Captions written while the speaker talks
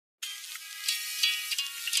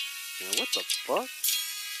Man, what the fuck?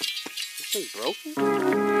 This thing broken?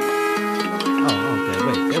 Oh, okay,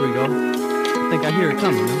 wait, there we go. I think I hear it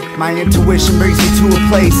coming, man. My intuition brings me to a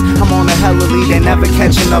place. I'm on a hella lead and never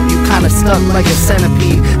catching up. You kinda stuck like a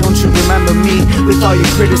centipede. Don't you remember me with all your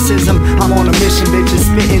criticism? I'm on a mission, bitches,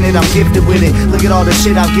 spitting it, I'm gifted with it. Look at all the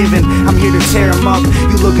shit I've given, I'm here to tear them up.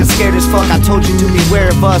 You looking scared as fuck, I told you to beware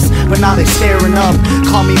of us, but now they staring up.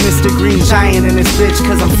 Call me Mr. Green Giant in this bitch,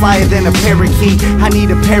 cause I'm flyer than a parakeet. I need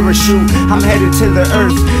a parachute, I'm headed to the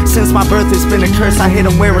earth. Since my birth it's been a curse, I hit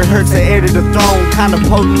 'em where it hurts. The heir to the throne, kinda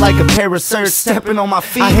potent like a pair of certs. Stepping on my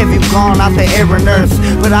feet, I have you gone out the air and earth.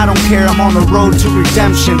 But I don't care, I'm on the road to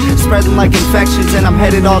redemption. Spreading like infections and I'm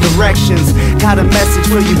headed all directions. Got a message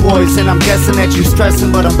for you boys and I'm guessing that you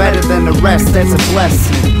stressing, but I'm better than the rest, that's a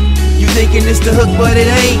blessing. You thinking it's the hook, but it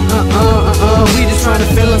ain't. We just trying to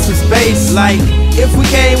fill in some space. Like, if we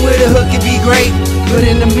came with a hook, it'd be great. But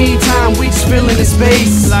in the meantime, we just filling the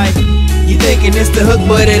space. Like, you thinking it's the hook,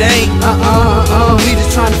 but it ain't. We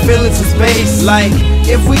just trying to fill in some space. Like,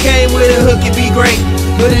 if we came with a hook, it'd be great.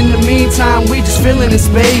 But in the meantime, we just filling the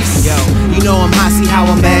space. Yo, you know I'm high, see how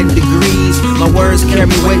I'm adding degrees. My words carry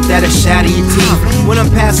weight that'll shatter your teeth. When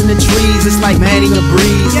I'm passing the trees, it's like manning a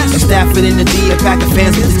breeze. A Stafford in the D, a pack of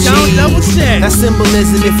fans with the cheese. That's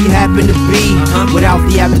symbolism if you happen to be without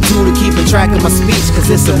the aptitude of keeping track of my speech. Cause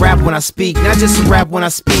it's a rap when I speak, not just a rap when I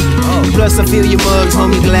speak. Plus I feel your mugs,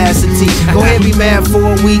 homie, glass of tea. Go ahead, be mad for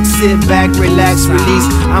a week, sit back, relax, release.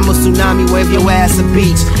 I'm a tsunami, wave your ass a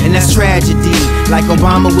beach. And that's tragedy, like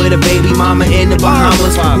Obama with a baby mama in the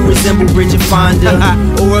Bahamas who resemble Bridget Fonda,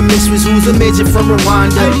 or a mistress who's a midget from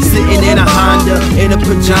Rwanda, sitting in a Honda in her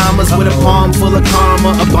pajamas with a palm full of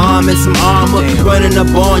karma, a bomb and some armor, running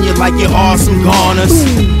up on you like you're awesome goners.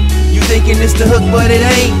 You thinking it's the hook, but it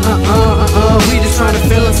ain't. We just trying to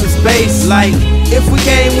fill in some space. Like, if we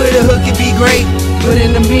came with a hook, it'd be great. But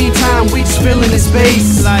in the meantime, we just filling the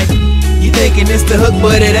space. Like, you thinking it's the hook,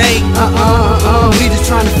 but it ain't. We just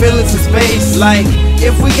trying to fill in some space. Like,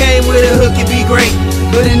 if we came with a hook, it'd be great.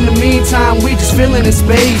 But in the meantime, we just filling the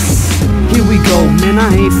space. Here we go, man, I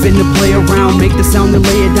ain't finna play around. Make the sound and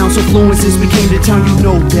lay it down so fluent since we came to town. You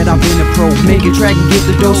know that I've been a pro. Make a track and get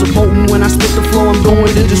the dough so potent. When I spit the flow, I'm going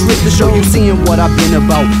to just rip the show. You seeing what I've been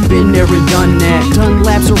about. Been there and done that. Done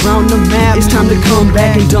laps around the map. It's time to come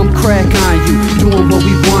back and dump crack on you. Doing what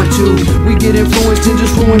we want to. We get influenced and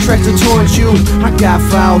just ruin tracks to taunt you. I got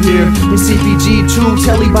foul here in CPG 2.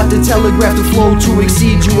 Telly about to telegraph the flow to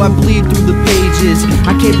exceed you. I bleed through the pages.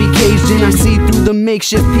 I can't be caged in. I see through the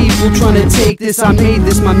makeshift people trying to take this. I made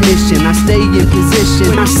this my mission. I stay in position.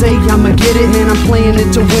 When I say I'ma get it, man, I'm playing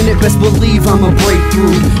it to win it. Best believe I'ma break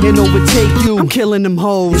through and overtake you. I'm killing them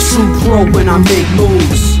hoes. True pro when I make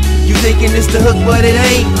moves. You thinking it's the hook, but it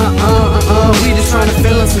ain't. We just trying to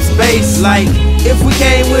fill in some space. Like, if we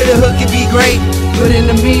came with a hook, it'd be great. But in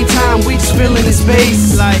the meantime, we just filling the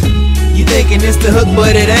space. Like, you thinking it's the hook,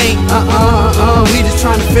 but it ain't. We just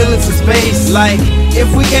trying to fill in some space. Like, if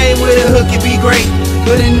we came with a hook, it'd be great.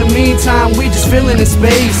 But in the meantime, we just filling the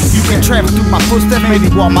space. You can travel through my footsteps, maybe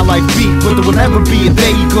walk my life beat, but there will never be a day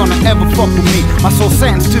you're gonna ever fuck with me. My soul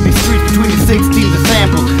sentenced to be streets between the 16s and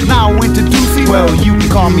samples. Now I went to Doozy, well, you can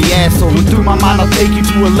call me asshole. And through my mind, I'll take you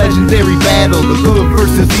to a legendary battle. The good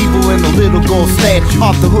versus evil and the little gold statue.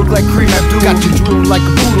 Off the hook like Cream Abdul, got you drooling like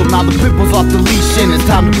a poodle. Now the pitbull's off the leash and it's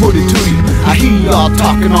time to put it to you. I hear y'all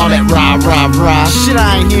talking all that rah, rah, rah. Shit,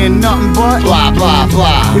 I ain't hearing nothing but blah, blah,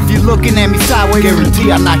 blah. If you're looking at me sideways,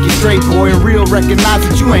 guarantee I knock you straight, boy. And real recognize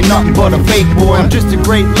that you ain't nothing but a fake, boy. I'm just a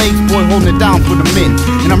Great Lakes boy holding it down for the men.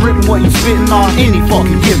 And I'm ripping what you spitting on any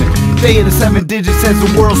fucking given. Day of the 7 digits as the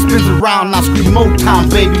world spins around. Now scream Motown,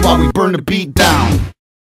 baby, while we burn the beat down.